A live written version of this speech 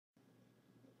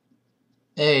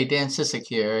Hey, Dan Sissick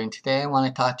here, and today I want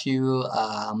to talk to you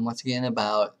once again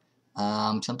about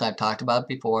something I've talked about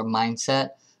before,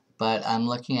 mindset, but I'm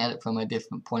looking at it from a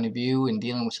different point of view and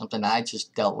dealing with something I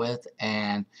just dealt with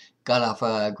and got off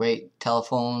a great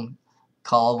telephone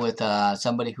call with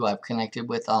somebody who I've connected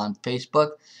with on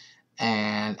Facebook,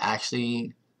 and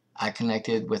actually I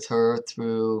connected with her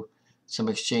through some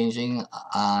exchanging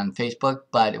on Facebook,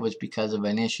 but it was because of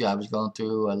an issue I was going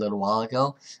through a little while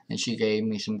ago, and she gave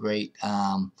me some great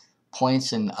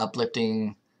points and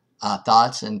uplifting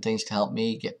thoughts and things to help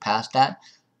me get past that.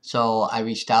 So I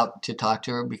reached out to talk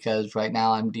to her because right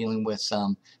now I'm dealing with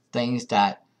some things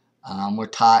that we're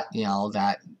taught,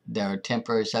 that they're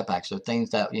temporary setbacks or things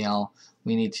that,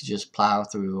 we need to just plow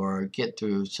through or get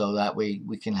through so that we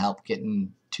can help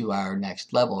getting to our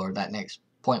next level or that next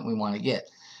point we want to get.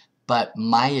 But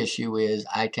my issue is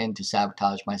I tend to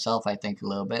sabotage myself, I think, a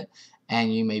little bit,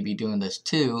 and you may be doing this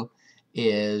too,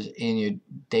 is in your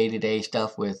day-to-day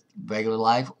stuff with regular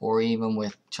life or even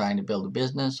with trying to build a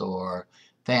business or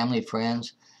family,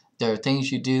 friends. There are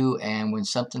things you do, and when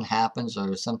something happens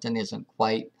or something isn't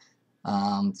quite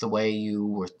the way you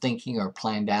were thinking or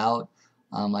planned out.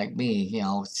 Like me,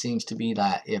 it seems to be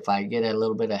that if I get a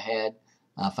little bit ahead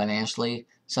financially,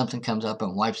 something comes up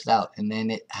and wipes it out, and then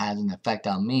it has an effect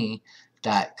on me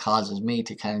that causes me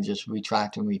to kind of just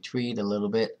retract and retreat a little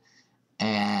bit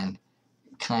and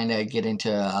kind of get into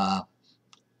a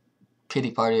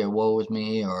pity party or woe with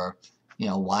me or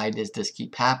why does this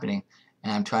keep happening,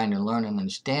 and I'm trying to learn and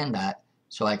understand that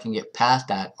so I can get past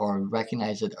that or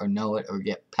recognize it or know it or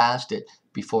get past it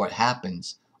before it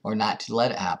happens, or not to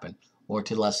let it happen, or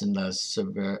to lessen the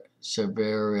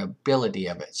severability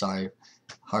of it. Sorry,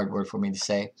 hard word for me to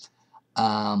say.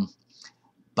 um,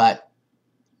 but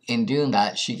in doing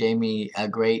that, she gave me a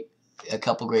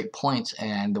couple great points,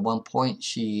 and the one point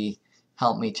she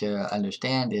helped me to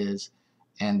understand is,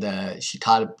 and she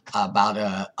taught about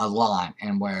a lawn,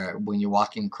 and where when you're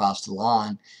walking across the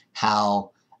lawn,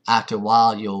 how after a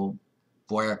while you'll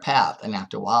wear a path, and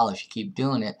after a while, if you keep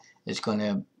doing it, it's going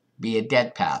to be a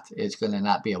dead path. It's going to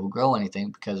not be able to grow anything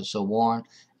because it's so worn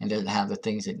and doesn't have the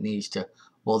things it needs to.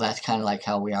 Well, that's kind of like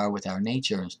how we are with our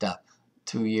nature and stuff.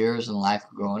 2 years in life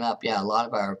growing up, yeah, a lot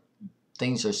of our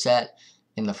things are set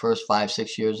in the first 5,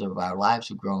 6 years of our lives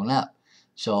of growing up.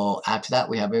 So after that,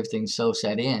 we have everything so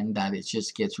set in that it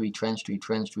just gets retrenched,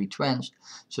 retrenched, retrenched.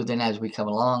 So then as we come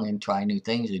along and try new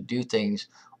things or do things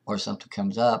or something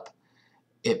comes up,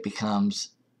 it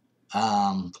becomes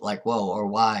like, whoa, or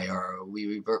why, or we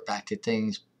revert back to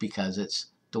things because it's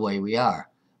the way we are.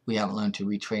 We haven't learned to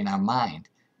retrain our mind,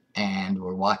 and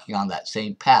we're walking on that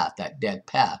same path, that dead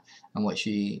path. And what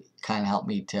she kind of helped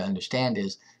me to understand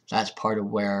is that's part of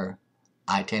where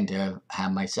I tend to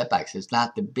have my setbacks. It's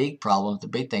not the big problems, the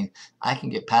big things. I can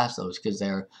get past those because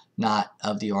they're not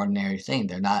of the ordinary thing.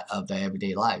 They're not of the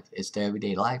everyday life. It's the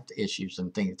everyday life issues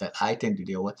and things that I tend to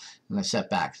deal with, and the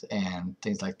setbacks and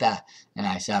things like that. And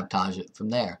I sabotage it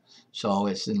from there. So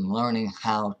it's in learning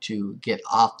how to get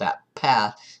off that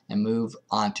path and move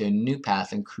onto a new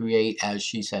path and create, as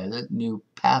she says, a new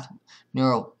path,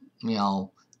 neural,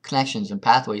 connections and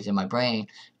pathways in my brain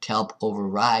to help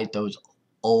override those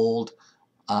old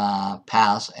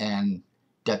paths and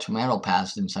detrimental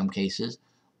paths in some cases,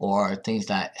 or things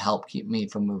that help keep me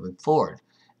from moving forward.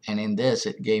 And in this,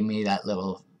 it gave me that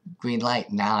little green light.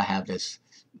 Now I have this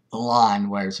lawn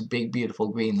where it's a big, beautiful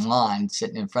green lawn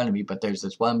sitting in front of me, but there's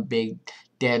this one big,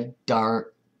 dead,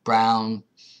 dark, brown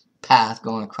path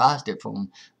going across it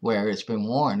from where it's been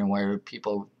worn and where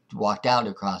people walked out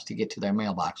across to get to their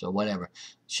mailbox or whatever.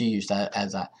 She used that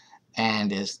as a,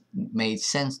 and it's made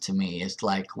sense to me. It's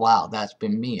like, wow, that's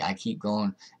been me. I keep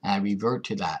going and I revert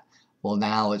to that. Well,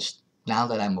 now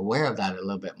that I'm aware of that a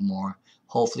little bit more,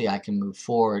 hopefully I can move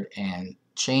forward and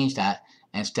change that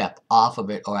and step off of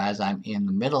it, or as I'm in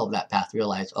the middle of that path,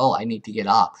 realize, oh, I need to get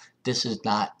off. This is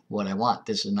not what I want.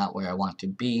 This is not where I want to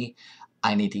be.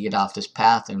 I need to get off this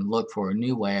path and look for a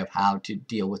new way of how to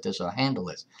deal with this or handle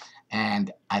this.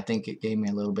 And I think it gave me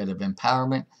a little bit of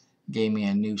empowerment, gave me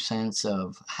a new sense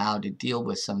of how to deal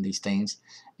with some of these things,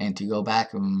 and to go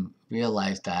back and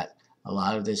realize that a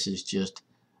lot of this is just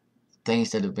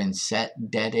things that have been set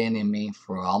dead in me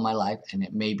for all my life, and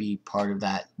it may be part of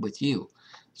that with you.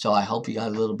 So I hope you got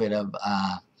a little bit of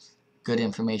good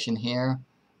information here.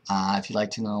 If you'd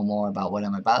like to know more about what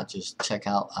I'm about, just check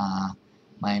out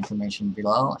my information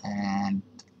below, and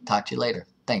talk to you later.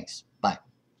 Thanks.